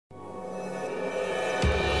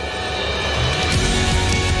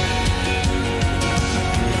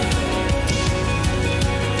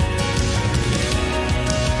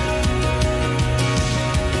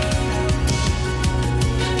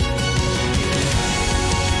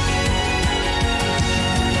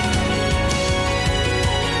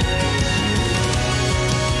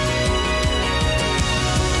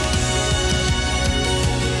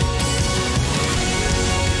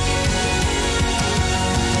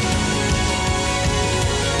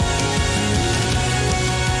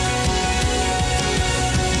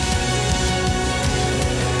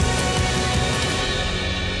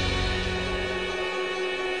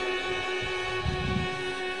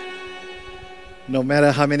No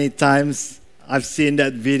matter how many times I've seen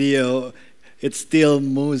that video, it still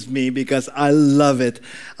moves me because I love it.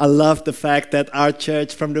 I love the fact that our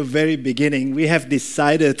church, from the very beginning, we have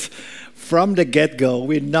decided from the get-go,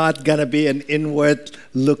 we're not going to be an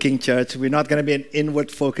inward-looking church. We're not going to be an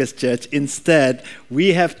inward-focused church. Instead,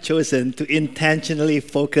 we have chosen to intentionally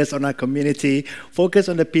focus on our community, focus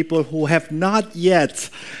on the people who have not yet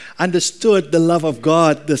understood the love of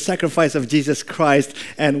God, the sacrifice of Jesus Christ,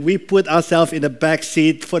 and we put ourselves in the back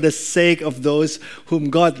seat for the sake of those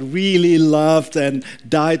whom God really loved and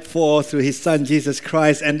died for through His Son, Jesus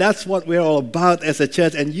Christ. And that's what we're all about as a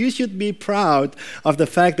church. And you should be proud of the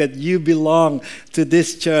fact that you belong to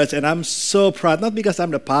this church. And I'm so proud, not because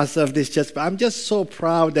I'm the pastor of this church, but I'm just so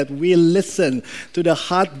proud that we listen to the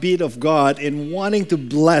heartbeat of God in wanting to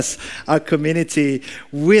bless our community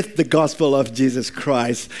with the gospel of Jesus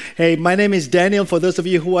Christ. Hey, my name is Daniel. For those of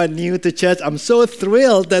you who are new to church, I'm so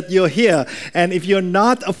thrilled that you're here. And if you're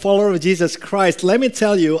not a follower of Jesus Christ, let me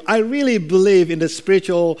tell you, I really believe in the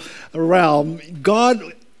spiritual realm. God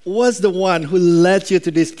was the one who led you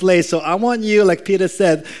to this place. So I want you, like Peter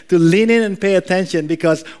said, to lean in and pay attention,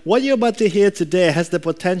 because what you're about to hear today has the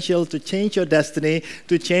potential to change your destiny,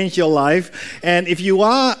 to change your life. And if you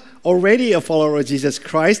are already a follower of Jesus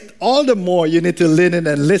Christ, all the more you need to lean in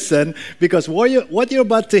and listen, because what you're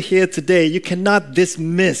about to hear today, you cannot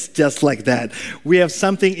dismiss just like that. We have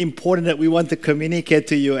something important that we want to communicate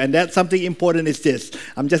to you, and that something important is this.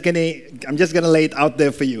 I'm just gonna lay it out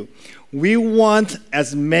there for you. We want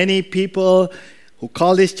as many people who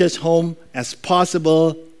call this church home as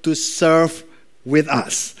possible to serve with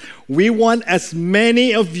us. We want as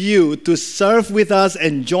many of you to serve with us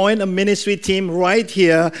and join a ministry team right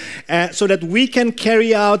here so that we can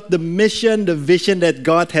carry out the mission, the vision that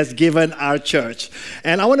God has given our church.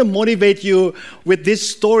 And I want to motivate you with this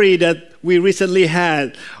story that we recently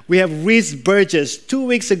had. We have Reese Burgess. 2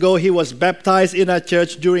 weeks ago, he was baptized in our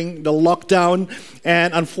church during the lockdown.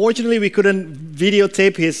 And unfortunately, we couldn't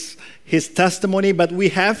videotape his testimony, but we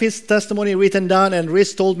have his testimony written down, and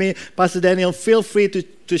Reese told me, Pastor Daniel, feel free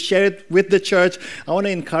to share it with the church. I want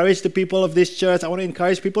to encourage the people of this church. I want to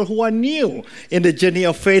encourage people who are new in the journey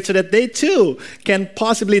of faith so that they too can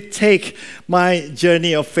possibly take my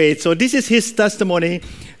journey of faith. So this is his testimony.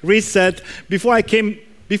 Reese said, Before I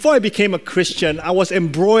became a Christian, I was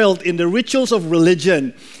embroiled in the rituals of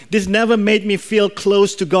religion. This never made me feel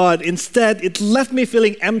close to God. Instead, it left me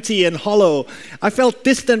feeling empty and hollow. I felt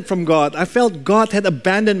distant from God. I felt God had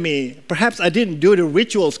abandoned me. Perhaps I didn't do the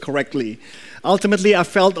rituals correctly. Ultimately, I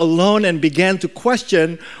felt alone and began to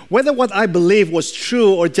question whether what I believed was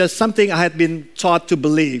true or just something I had been taught to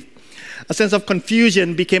believe. A sense of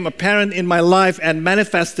confusion became apparent in my life and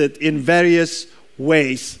manifested in various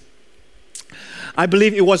ways. I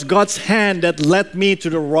believe it was God's hand that led me to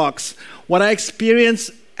the rocks. What I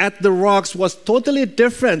experienced at the rocks was totally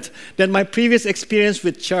different than my previous experience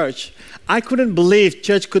with church. I couldn't believe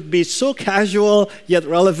church could be so casual yet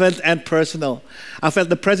relevant and personal. I felt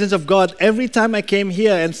the presence of God every time I came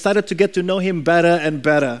here and started to get to know Him better and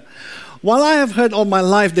better. While I have heard all my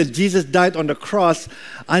life that Jesus died on the cross,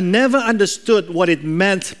 I never understood what it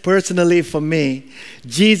meant personally for me.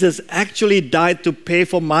 Jesus actually died to pay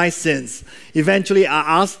for my sins. Eventually,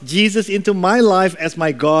 I asked Jesus into my life as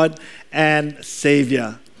my God and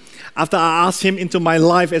Savior. After I asked Him into my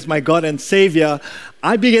life as my God and Savior,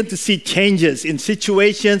 I began to see changes in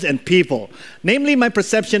situations and people, namely my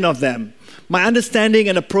perception of them. My understanding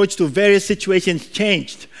and approach to various situations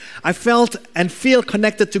changed. I felt and feel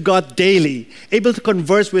connected to God daily, able to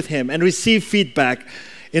converse with Him and receive feedback.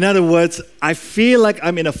 In other words, I feel like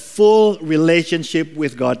I'm in a full relationship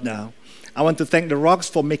with God now. I want to thank the Rocks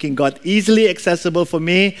for making God easily accessible for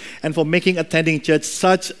me and for making attending church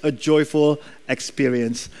such a joyful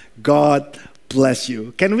experience. God bless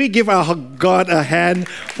you. Can we give our God a hand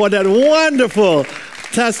for that wonderful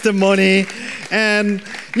testimony? And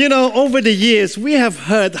you know, over the years, we have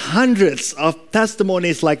heard hundreds of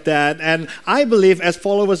testimonies like that. And I believe as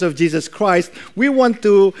followers of Jesus Christ, we want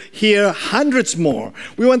to hear hundreds more.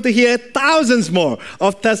 We want to hear thousands more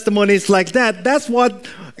of testimonies like that. That's what,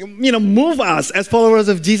 move us as followers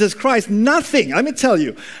of Jesus Christ. Nothing, let me tell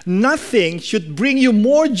you, nothing should bring you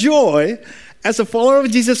more joy as a follower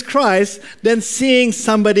of Jesus Christ than seeing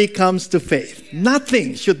somebody comes to faith.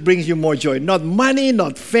 Nothing should bring you more joy. Not money,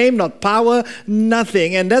 not fame, not power,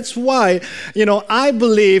 nothing. And that's why, I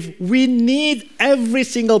believe we need every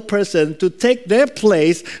single person to take their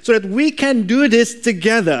place so that we can do this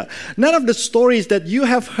together. None of the stories that you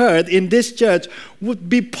have heard in this church would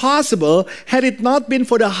be possible had it not been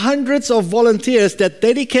for the hundreds of volunteers that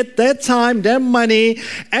dedicate their time, their money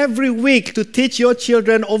every week to teach your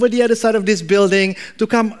children over the other side of this building, to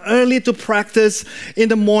come early to practice in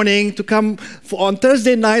the morning, to come on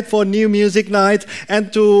Thursday night for new music night,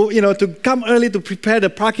 and to come early to prepare the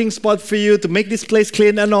parking spot for you, to make this place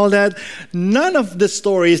clean and all that. None of the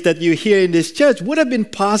stories that you hear in this church would have been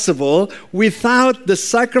possible without the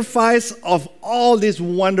sacrifice of all these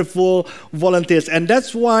wonderful volunteers. And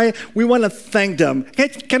that's why we want to thank them.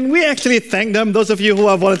 Can we actually thank them, those of you who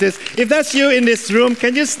are volunteers? If that's you in this room,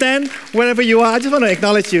 can you stand wherever you are? I just want to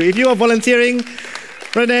acknowledge you. If you are volunteering,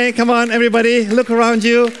 Renee, come on, everybody, look around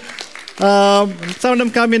you. Some of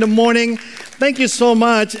them come in the morning. Thank you so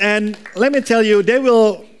much. And let me tell you, they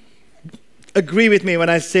will agree with me when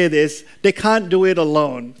I say this. They can't do it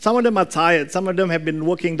alone. Some of them are tired. Some of them have been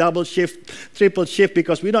working double shift, triple shift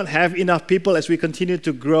because we don't have enough people as we continue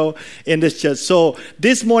to grow in this church. So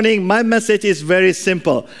this morning, my message is very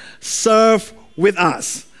simple. Serve with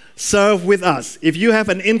us. Serve with us. If you have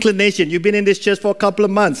an inclination, you've been in this church for a couple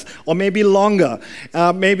of months or maybe longer,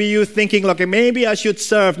 maybe you're thinking, okay, maybe I should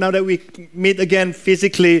serve now that we meet again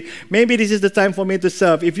physically. Maybe this is the time for me to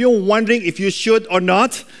serve. If you're wondering if you should or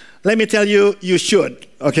not, let me tell you, you should,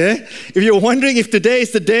 okay? If you're wondering if today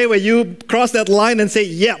is the day where you cross that line and say,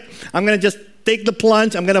 yeah, I'm going to just take the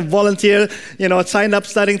plunge, I'm going to volunteer, sign up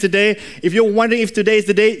starting today. If you're wondering if today is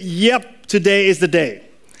the day, yep, today is the day.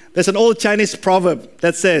 There's an old Chinese proverb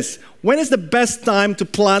that says, when is the best time to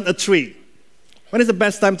plant a tree? When is the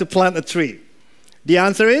best time to plant a tree? The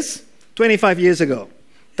answer is 25 years ago.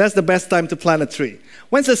 That's the best time to plant a tree.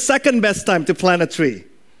 When's the second best time to plant a tree?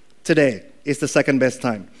 Today is the second best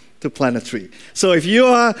time to plant a tree. So if you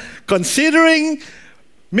are considering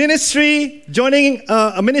ministry, joining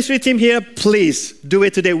a ministry team here, please do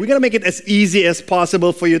it today. We're going to make it as easy as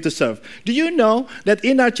possible for you to serve. Do you know that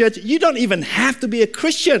in our church, you don't even have to be a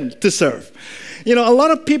Christian to serve? A lot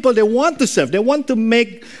of people, they want to serve. They want to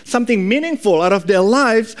make something meaningful out of their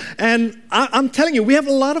lives. And I'm telling you, we have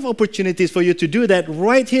a lot of opportunities for you to do that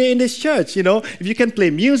right here in this church. If you can play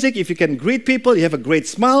music, if you can greet people, you have a great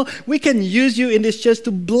smile, we can use you in this church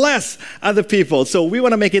to bless other people. So we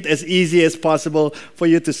want to make it as easy as possible for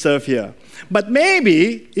you to serve here. But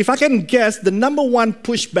maybe, if I can guess, the number one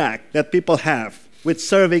pushback that people have with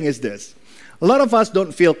serving is this. A lot of us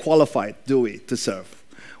don't feel qualified, do we, to serve?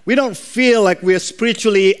 We don't feel like we're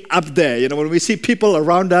spiritually up there. When we see people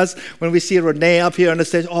around us, when we see Renee up here on the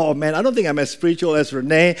stage, oh man, I don't think I'm as spiritual as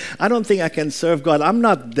Renee. I don't think I can serve God. I'm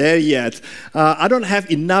not there yet. I don't have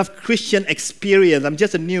enough Christian experience. I'm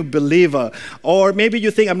just a new believer. Or maybe you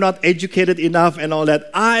think I'm not educated enough and all that.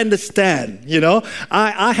 I understand,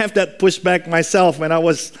 I have that pushback myself when I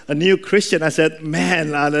was a new Christian. I said, man,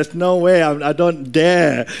 there's no way. I don't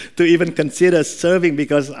dare to even consider serving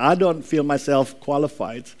because I don't feel myself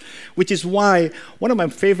qualified. Which is why one of my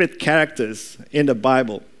favorite characters in the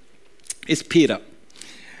Bible is Peter.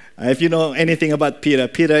 If you know anything about Peter,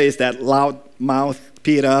 Peter is that loud mouth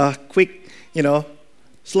Peter, quick,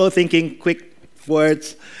 slow thinking, quick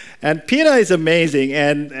words. And Peter is amazing.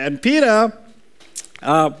 And Peter,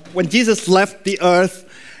 when Jesus left the earth,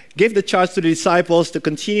 gave the charge to the disciples to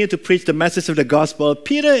continue to preach the message of the gospel,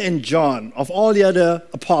 Peter and John, of all the other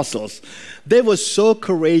apostles, they were so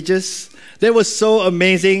courageous. They were so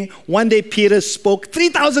amazing. One day Peter spoke,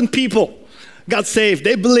 3,000 people got saved.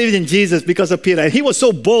 They believed in Jesus because of Peter. And he was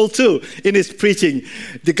so bold too in his preaching.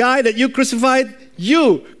 The guy that you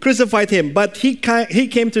crucified him, but he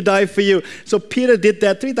came to die for you. So Peter did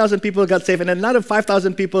that. 3,000 people got saved, and another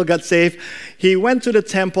 5,000 people got saved. He went to the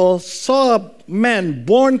temple, saw a man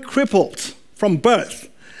born crippled from birth,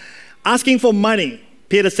 asking for money.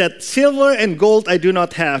 Peter said, silver and gold I do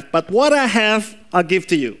not have, but what I have I'll give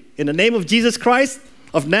to you. In the name of Jesus Christ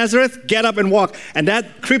of Nazareth, get up and walk. And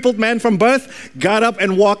that crippled man from birth got up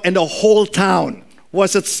and walked, and the whole town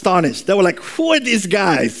was astonished. They were like, who are these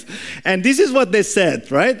guys? And this is what they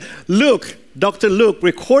said, right? Dr. Luke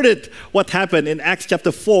recorded what happened in Acts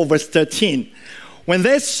chapter 4, verse 13. When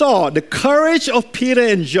they saw the courage of Peter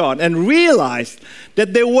and John and realized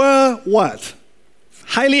that they were what?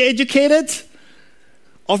 Highly educated?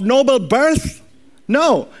 Of noble birth?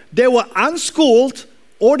 No, they were unschooled,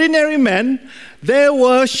 ordinary men. They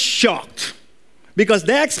were shocked because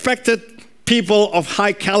they expected people of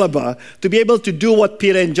high caliber to be able to do what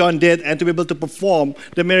Peter and John did and to be able to perform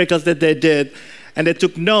the miracles that they did. And they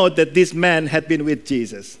took note that this man had been with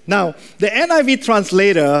Jesus. Now, the NIV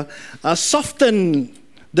translator softened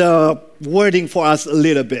the wording for us a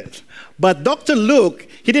little bit. But Dr. Luke,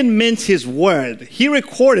 he didn't mince his word. He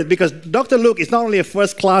recorded, because Dr. Luke is not only a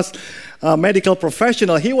first-class medical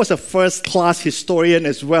professional, he was a first-class historian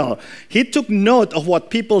as well. He took note of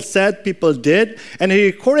what people said, people did, and he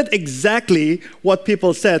recorded exactly what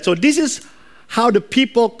people said. So this is how the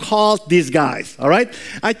people called these guys, all right?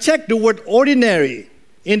 I checked the word ordinary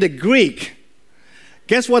in the Greek.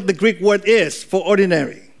 Guess what the Greek word is for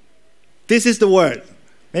ordinary? This is the word.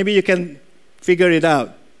 Maybe you can figure it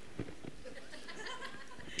out.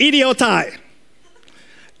 Idiotai.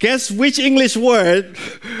 Guess which English word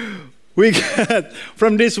we get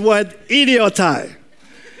from this word idiotai?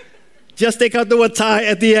 Just take out the word tie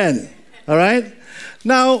at the end, all right?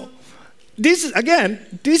 Now, this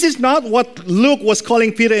is not what Luke was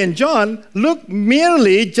calling Peter and John. Luke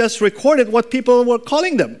merely just recorded what people were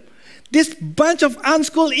calling them. This bunch of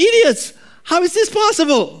unschooled idiots. How is this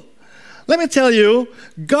possible? Let me tell you,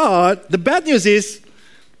 God, the bad news is,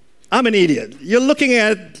 I'm an idiot. You're looking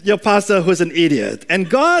at your pastor who's an idiot. And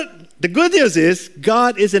God, the good news is,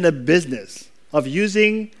 God is in a business of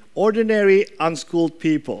using ordinary, unschooled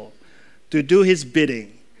people to do His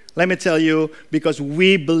bidding. Let me tell you, because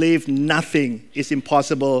we believe nothing is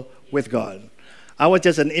impossible with God. I was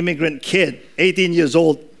just an immigrant kid, 18 years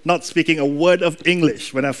old, not speaking a word of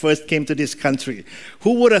English when I first came to this country.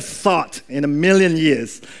 Who would have thought in a million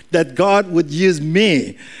years that God would use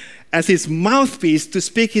me as His mouthpiece to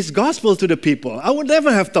speak His gospel to the people? I would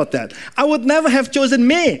never have thought that. I would never have chosen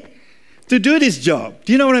me to do this job.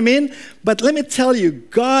 Do you know what I mean? But let me tell you,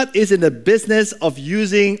 God is in the business of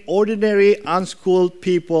using ordinary, unschooled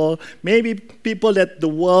people, maybe people that the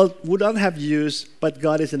world would not have used, but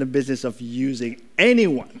God is in the business of using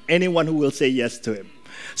anyone who will say yes to Him.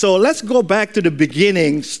 So let's go back to the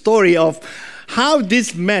beginning story of how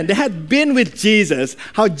these men, they had been with Jesus,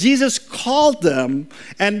 how Jesus called them,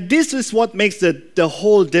 and this is what makes the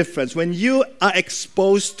whole difference. When you are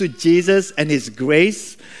exposed to Jesus and His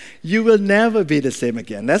grace, you will never be the same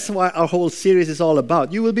again. That's what our whole series is all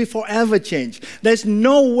about. You will be forever changed. There's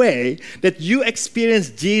no way that you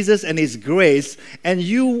experience Jesus and His grace and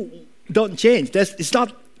you don't change. It's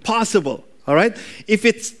not possible, all right? If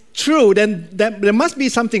it's true, then there must be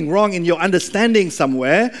something wrong in your understanding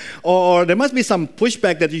somewhere, or there must be some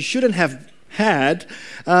pushback that you shouldn't have had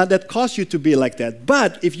that caused you to be like that.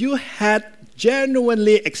 But if you had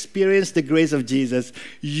genuinely experienced the grace of Jesus,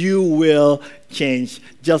 you will change,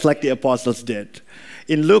 just like the apostles did.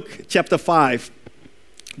 In Luke chapter 5,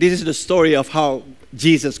 this is the story of how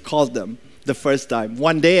Jesus called them the first time.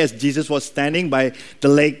 One day, as Jesus was standing by the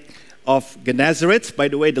lake of Gennesaret. By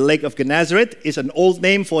the way, the Lake of Gennesaret is an old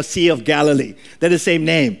name for Sea of Galilee. They're the same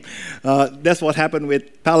name. That's what happened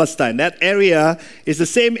with Palestine. That area is the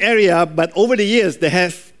same area, but over the years, they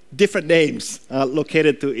have different names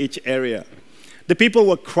located to each area. The people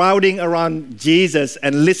were crowding around Jesus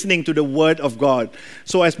and listening to the word of God.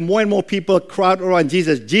 So as more and more people crowd around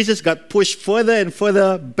Jesus, Jesus got pushed further and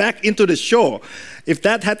further back into the shore. If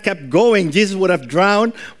that had kept going, Jesus would have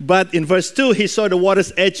drowned. But in verse 2, he saw the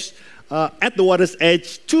water's edge. At the water's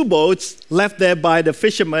edge, two boats left there by the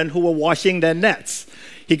fishermen who were washing their nets.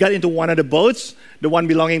 He got into one of the boats, the one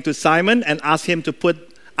belonging to Simon, and asked him to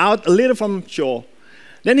put out a little from shore.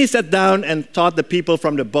 Then he sat down and taught the people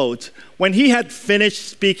from the boat. When he had finished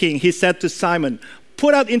speaking, he said to Simon,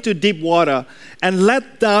 "Put out into deep water and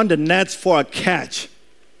let down the nets for a catch."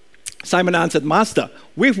 Simon answered, "Master,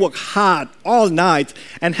 we've worked hard all night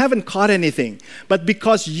and haven't caught anything. But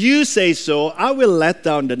because you say so, I will let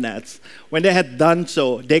down the nets." When they had done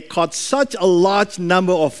so, they caught such a large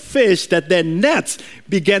number of fish that their nets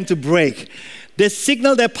began to break. They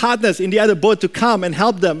signaled their partners in the other boat to come and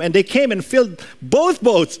help them, and they came and filled both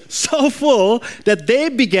boats so full that they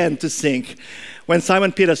began to sink. When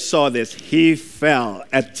Simon Peter saw this, he fell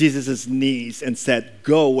at Jesus' knees and said,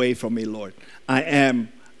 "Go away from me, Lord. I am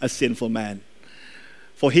a sinful man."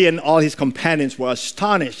 For he and all his companions were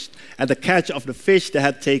astonished at the catch of the fish they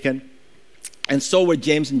had taken, and so were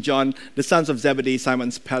James and John, the sons of Zebedee,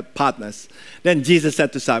 Simon's partners. Then Jesus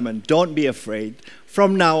said to Simon, "Don't be afraid.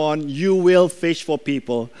 From now on, you will fish for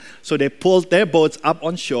people." So they pulled their boats up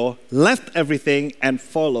on shore, left everything, and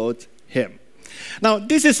followed him. Now,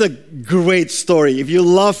 this is a great story. If you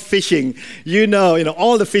love fishing, you know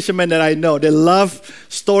all the fishermen that I know, they love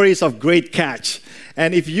stories of great catch.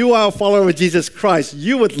 And if you are a follower of Jesus Christ,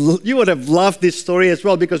 you would have loved this story as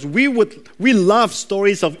well, because we love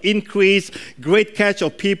stories of increase, great catch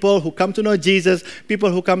of people who come to know Jesus, people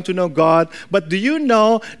who come to know God. But do you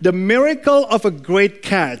know the miracle of a great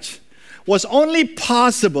catch was only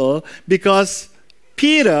possible because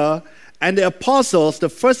Peter and the apostles, the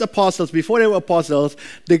first apostles, before they were apostles,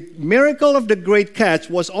 the miracle of the great catch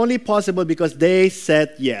was only possible because they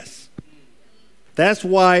said yes. That's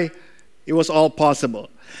why it was all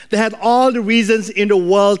possible. They had all the reasons in the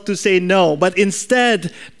world to say no, but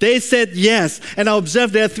instead they said yes. And I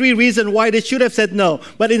observed there are 3 reasons why they should have said no,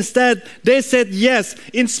 but instead they said yes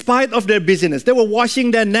in spite of their busyness. They were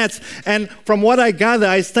washing their nets, and from what I gather,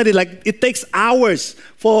 I studied, like it takes hours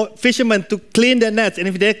for fishermen to clean their nets. And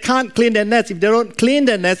if they can't clean their nets, if they don't clean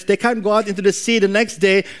their nets, they can't go out into the sea the next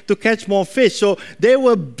day to catch more fish. So they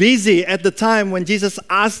were busy at the time when Jesus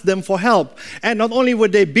asked them for help. And not only were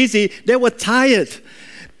they busy, they were tired.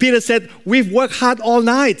 Peter said, we've worked hard all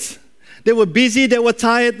night. They were busy, they were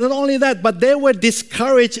tired. Not only that, but they were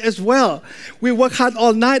discouraged as well. We worked hard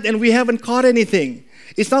all night and we haven't caught anything.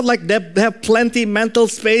 It's not like they have plenty mental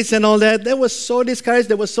space and all that. They were so discouraged,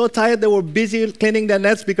 they were so tired, they were busy cleaning their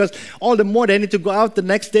nets because all the more they need to go out the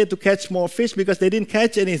next day to catch more fish because they didn't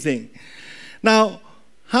catch anything. Now,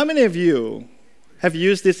 how many of you have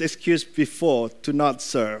used this excuse before to not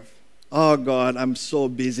serve? Oh God, I'm so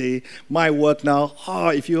busy. My work now,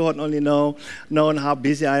 if you had only known how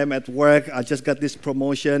busy I am at work. I just got this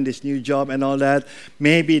promotion, this new job and all that.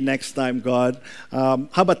 Maybe next time, God. How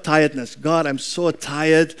about tiredness? God, I'm so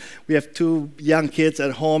tired. We have 2 young kids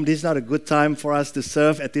at home. This is not a good time for us to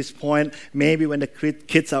serve at this point. Maybe when the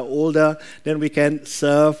kids are older, then we can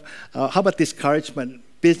serve. How about discouragement?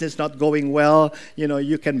 Business not going well.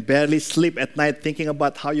 You can barely sleep at night thinking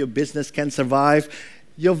about how your business can survive.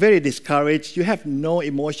 You're very discouraged. You have no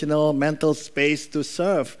emotional, mental space to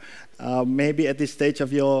serve, maybe at this stage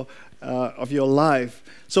of your life.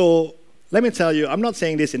 So let me tell you, I'm not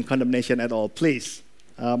saying this in condemnation at all. Please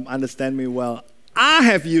understand me well. I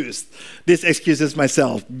have used these excuses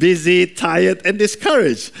myself: busy, tired, and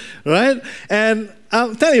discouraged, right? And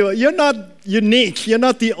I'll tell you, you're not unique. You're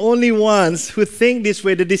not the only ones who think this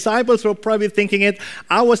way. The disciples were probably thinking it.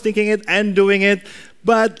 I was thinking it and doing it.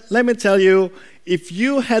 But let me tell you, if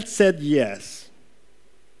you had said yes,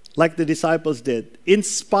 like the disciples did, in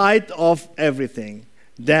spite of everything,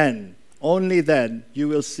 then, only then, you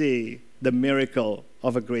will see the miracle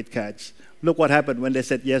of a great catch. Look what happened when they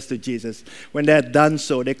said yes to Jesus. When they had done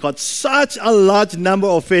so, they caught such a large number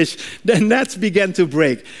of fish, their nets began to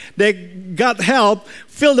break. They got help,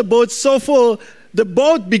 filled the boat so full, the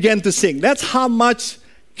boat began to sink. That's how much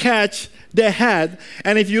catch they had.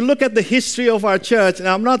 And if you look at the history of our church, and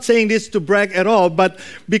I'm not saying this to brag at all, but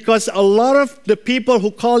because a lot of the people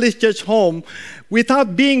who call this church home,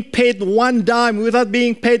 without being paid 1 dime, without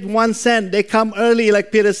being paid 1 cent, they come early,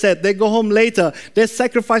 like Peter said. They go home later. They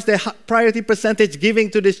sacrifice their priority percentage giving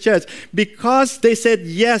to this church because they said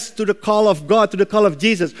yes to the call of God, to the call of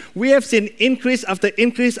Jesus. We have seen increase after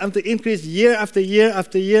increase after increase, year after year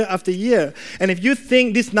after year after year. And if you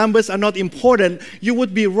think these numbers are not important, you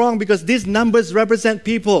would be wrong, because these numbers represent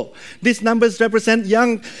people. These numbers represent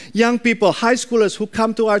young people, high schoolers who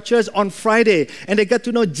come to our church on Friday and they get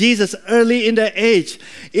to know Jesus early in their age.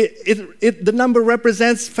 The number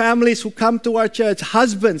represents families who come to our church,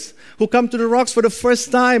 husbands who come to the Rocks for the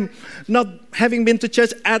first time, not having been to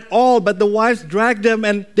church at all, but the wives dragged them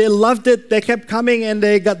and they loved it. They kept coming and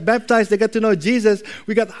they got baptized. They got to know Jesus.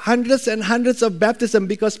 We got hundreds and hundreds of baptism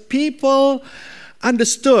because people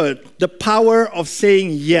understood the power of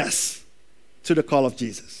saying yes to the call of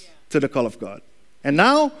Jesus, to the call of God. And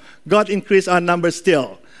now, God increased our numbers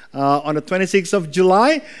still. On the 26th of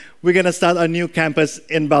July, we're going to start a new campus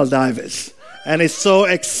in Baldivis. And it's so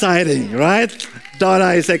exciting, right?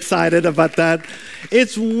 Donna is excited about that.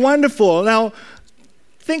 It's wonderful. Now,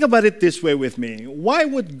 think about it this way with me. Why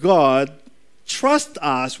would God trust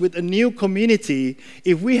us with a new community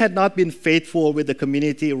if we had not been faithful with the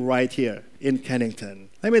community right here in Kennington?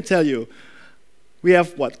 Let me tell you, we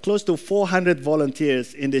have, close to 400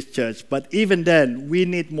 volunteers in this church. But even then, we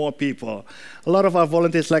need more people. A lot of our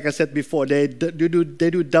volunteers, like I said before, they do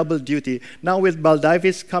double duty. Now with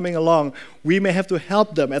Baldivis coming along, we may have to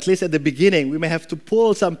help them, at least at the beginning. We may have to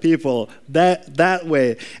pull some people that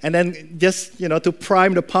way. And then just, to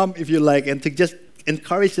prime the pump, if you like, and to just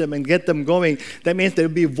encourage them and get them going. That means there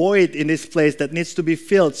will be void in this place that needs to be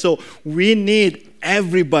filled. So we need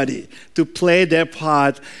everybody to play their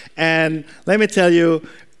part. And let me tell you,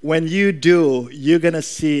 when you do, you're going to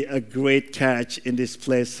see a great catch in this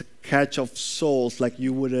place, catch of souls like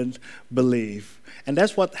you wouldn't believe. And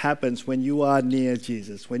that's what happens when you are near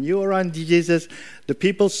Jesus. When you are around Jesus, the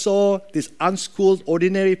people saw these unschooled,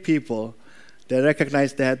 ordinary people. They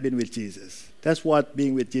recognized they had been with Jesus. That's what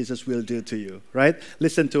being with Jesus will do to you, right?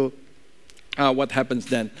 Listen to what happens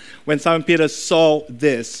then. When Simon Peter saw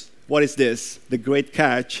this, what is this? The great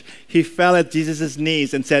catch. He fell at Jesus'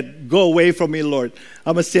 knees and said, "Go away from me, Lord.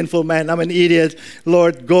 I'm a sinful man. I'm an idiot.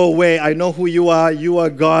 Lord, go away. I know who you are. You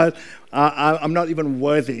are God. I'm not even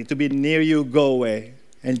worthy to be near you. Go away."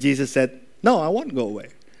 And Jesus said, "No, I won't go away."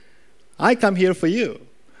 I come here for you.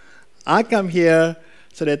 I come here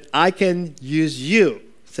so that I can use you,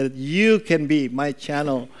 so that you can be my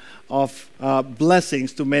channel of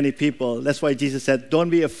blessings to many people. That's why Jesus said,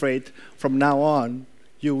 don't be afraid. From now on,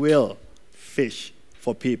 you will fish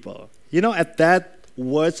for people. You know, at that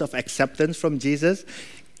words of acceptance from Jesus,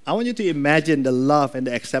 I want you to imagine the love and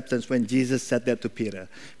the acceptance when Jesus said that to Peter.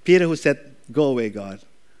 Peter who said, go away, God.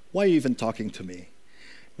 Why are you even talking to me?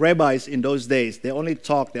 Rabbis in those days, they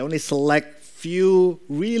only select few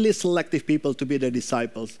really selective people to be their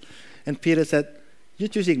disciples. And Peter said, you're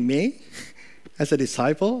choosing me as a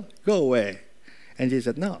disciple? Go away. And Jesus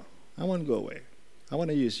said, no, I won't go away. I want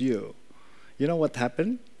to use you. You know what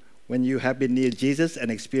happened when you have been near Jesus and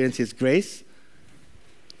experienced His grace?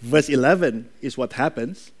 Verse 11 is what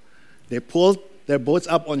happens. They pulled their boats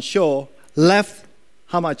up on shore, left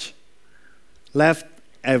how much? Left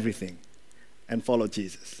everything and followed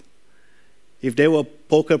Jesus. If they were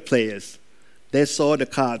poker players, they saw the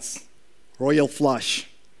cards, royal flush.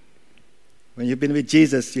 When you've been with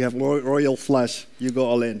Jesus, you have royal flush, you go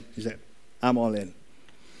all in. You say, I'm all in.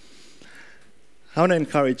 I want to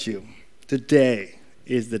encourage you, today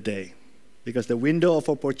is the day, because the window of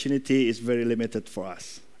opportunity is very limited for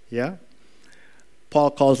us. Yeah?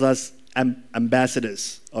 Paul calls us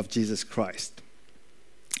ambassadors of Jesus Christ.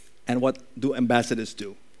 And what do ambassadors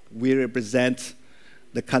do? We represent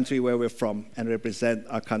the country where we're from and represent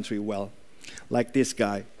our country well. Like this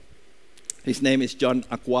guy. His name is John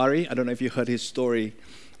Aquari. I don't know if you heard his story,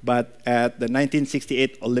 but at the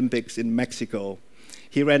 1968 Olympics in Mexico,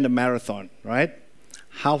 he ran the marathon, right?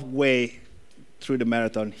 Halfway through the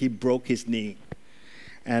marathon, he broke his knee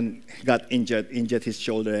and got injured his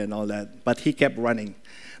shoulder and all that. But he kept running.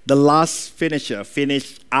 The last finisher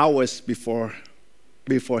finished hours before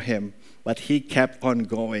him, but he kept on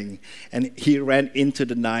going. And he ran into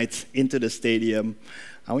the night, into the stadium.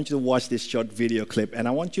 I want you to watch this short video clip, and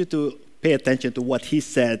I want you to pay attention to what he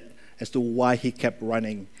said as to why he kept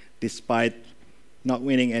running despite not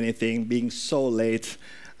winning anything, being so late.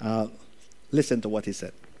 Listen to what he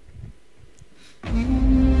said.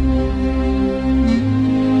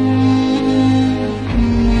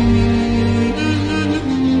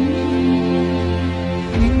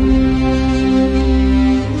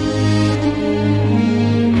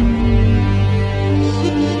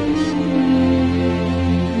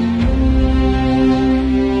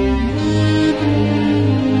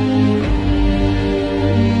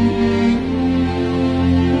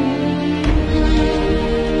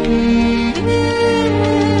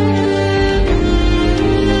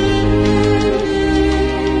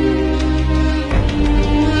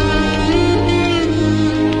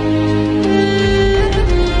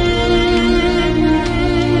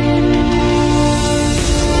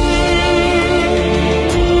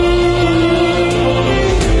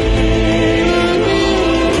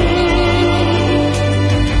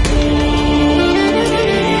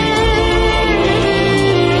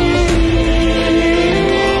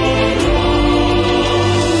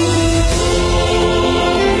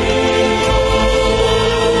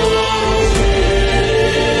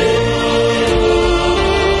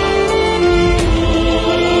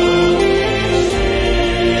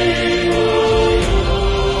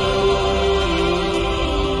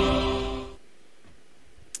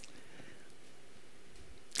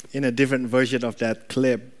 In a different version of that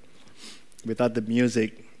clip, without the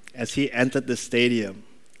music, as he entered the stadium,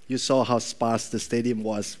 you saw how sparse the stadium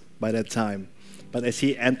was by that time. But as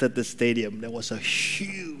he entered the stadium, there was a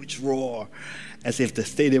huge roar, as if the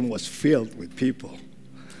stadium was filled with people.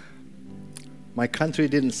 My country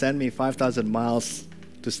didn't send me 5,000 miles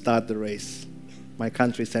to start the race. My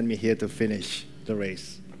country sent me here to finish the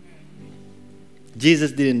race.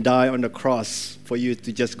 Jesus didn't die on the cross for you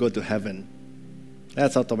to just go to heaven.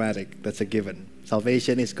 That's automatic. That's a given.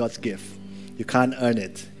 Salvation is God's gift. You can't earn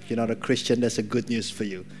it. If you're not a Christian, that's a good news for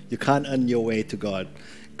you. You can't earn your way to God.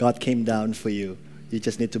 God came down for you. You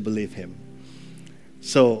just need to believe Him.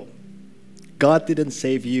 So, God didn't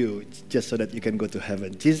save you just so that you can go to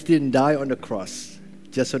heaven. Jesus didn't die on the cross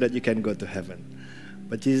just so that you can go to heaven.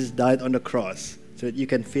 But Jesus died on the cross so that you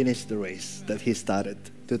can finish the race that He started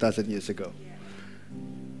 2,000 years ago.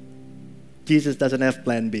 Jesus doesn't have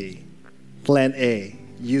plan B. Plan A,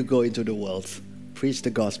 you go into the world, preach the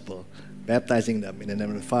gospel, baptizing them in the name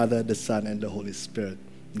of the Father, the Son, and the Holy Spirit.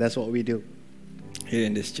 That's what we do here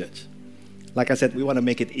in this church. Like I said, we want to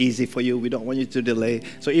make it easy for you. We don't want you to delay.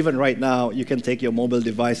 So even right now, you can take your mobile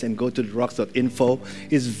device and go to rocks.info.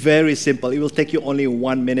 It's very simple. It will take you only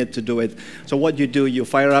 1 minute to do it. So what you do, you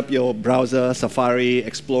fire up your browser, Safari,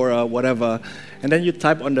 Explorer, whatever, and then you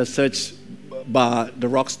type on the search bar, the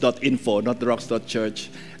rocks.info, not the rocks.church.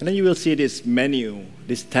 And then you will see this menu,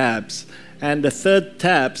 these tabs. And the third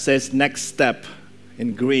tab says Next Step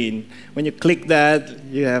in green. When you click that,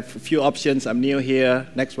 you have a few options. I'm new here,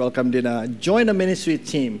 next welcome dinner. Join a ministry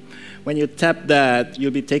team. When you tap that, you'll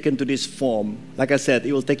be taken to this form. Like I said,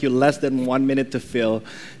 it will take you less than 1 minute to fill.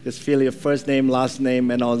 Just fill your first name, last name,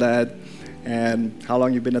 and all that, and how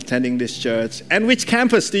long you've been attending this church, and which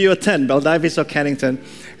campus do you attend, Baldivis or Cannington.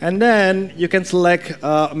 And then you can select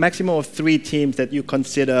a maximum of 3 teams that you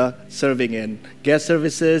consider serving in. Guest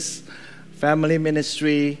services, family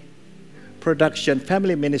ministry, production.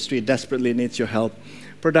 Family ministry desperately needs your help.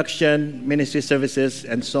 Production, ministry services,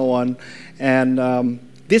 and so on. And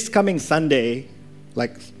this coming Sunday,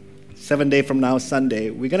 like 7 days from now, Sunday,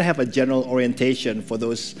 we're going to have a general orientation for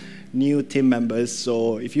those new team members.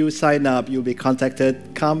 So if you sign up, you'll be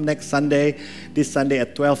contacted. Come next Sunday, this Sunday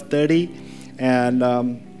at 12:30,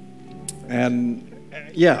 and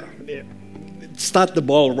yeah, start the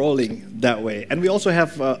ball rolling that way. And we also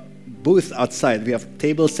have a booth outside. We have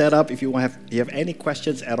tables set up. If you have any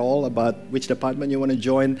questions at all about which department you want to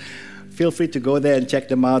join, feel free to go there and check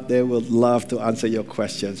them out. They would love to answer your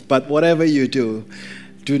questions. But whatever you do,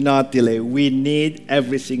 do not delay. We need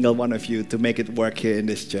every single one of you to make it work here in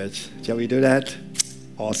this church. Shall we do that?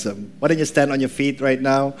 Awesome. Why don't you stand on your feet right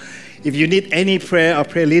now? If you need any prayer, our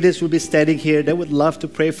prayer leaders will be standing here. They would love to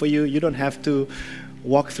pray for you. You don't have to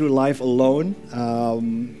walk through life alone.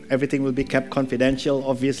 Everything will be kept confidential,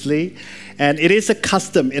 obviously. And it is a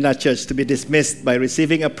custom in our church to be dismissed by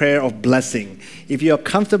receiving a prayer of blessing. If you're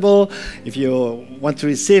comfortable, if you want to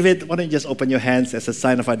receive it, why don't you just open your hands as a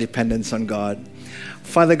sign of our dependence on God.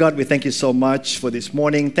 Father God, we thank you so much for this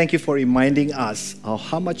morning. Thank you for reminding us of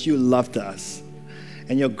how much you loved us.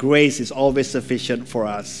 And your grace is always sufficient for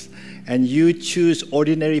us. And you choose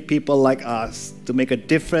ordinary people like us to make a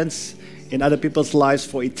difference in other people's lives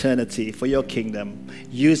for eternity, for your kingdom.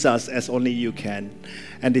 Use us as only you can.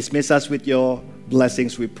 And dismiss us with your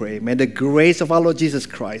blessings, we pray. May the grace of our Lord Jesus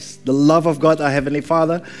Christ, the love of God, our Heavenly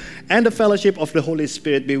Father, and the fellowship of the Holy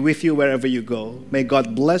Spirit be with you wherever you go. May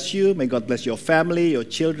God bless you. May God bless your family, your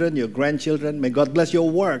children, your grandchildren. May God bless your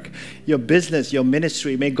work, your business, your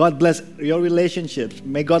ministry. May God bless your relationships.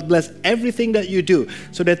 May God bless everything that you do,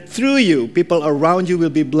 so that through you, people around you will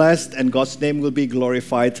be blessed and God's name will be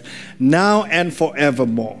glorified now and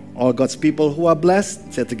forevermore. All God's people who are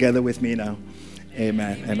blessed, say together with me now.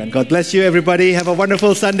 Amen. Amen. God bless you, everybody. Have a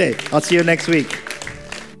wonderful Sunday. I'll see you next week.